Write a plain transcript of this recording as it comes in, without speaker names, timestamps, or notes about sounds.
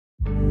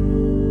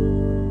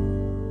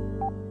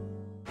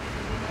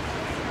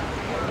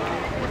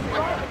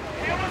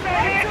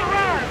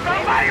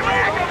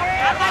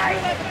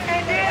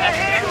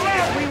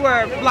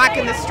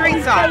blocking the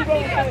streets off.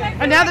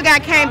 Another guy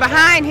came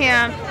behind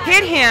him,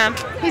 hit him.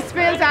 He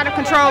spins out of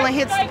control and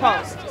hits the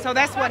post. So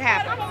that's what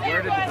happened.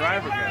 Where did the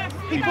driver go?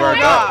 He pulled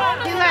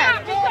off. He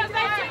left.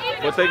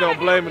 But they gonna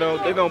blame it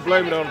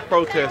on the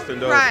protesting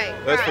though. Right.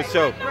 That's right, for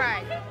sure.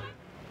 Right.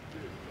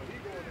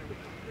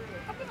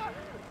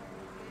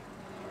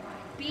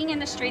 Being in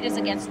the street is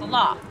against the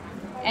law.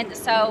 And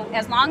so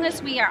as long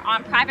as we are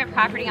on private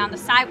property on the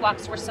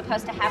sidewalks, we're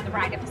supposed to have the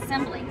right of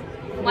assembly.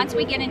 Once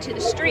we get into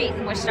the street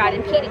and we start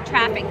impeding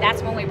traffic,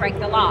 that's when we break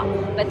the law.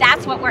 But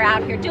that's what we're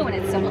out here doing.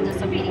 It's civil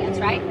disobedience,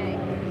 right?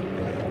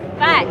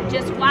 But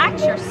just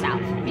watch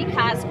yourself,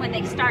 because when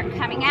they start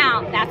coming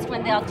out, that's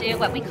when they'll do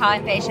what we call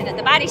invasion of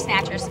the body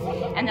snatchers,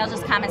 and they'll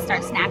just come and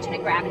start snatching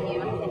and grabbing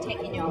you and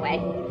taking you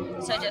away.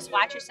 So just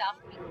watch yourself.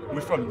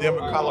 We're from Denver,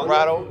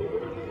 Colorado.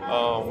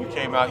 We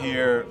came out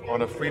here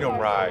on a freedom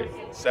ride,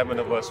 7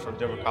 of us from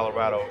Denver,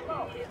 Colorado.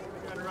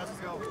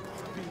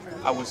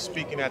 I was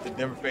speaking at the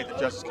Denver Faith and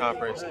Justice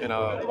Conference, and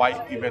a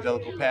white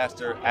evangelical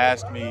pastor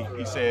asked me,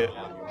 he said,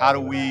 how do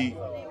we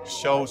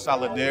show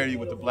solidarity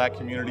with the black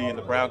community and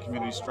the brown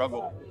community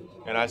struggle?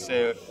 And I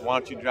said, why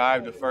don't you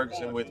drive to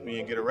Ferguson with me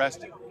and get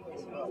arrested?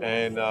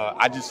 And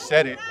I just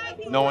said it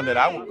knowing that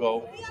I would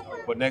go.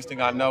 But next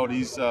thing I know,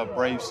 these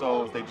brave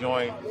souls, they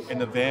joined in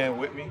the van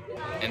with me.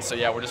 And so,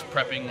 yeah, we're just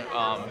prepping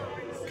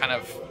kind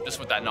of just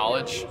with that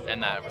knowledge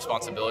and that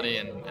responsibility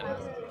and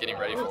getting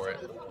ready for it.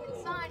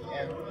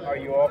 And are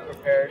you all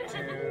prepared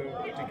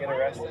to get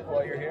arrested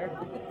while you're here?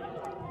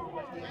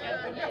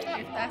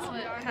 If that's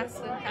what has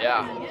to happen.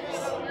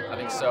 Yeah, I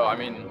think so. I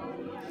mean,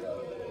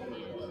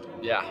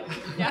 yeah.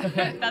 Yeah,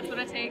 if that's what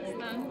it takes,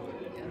 then.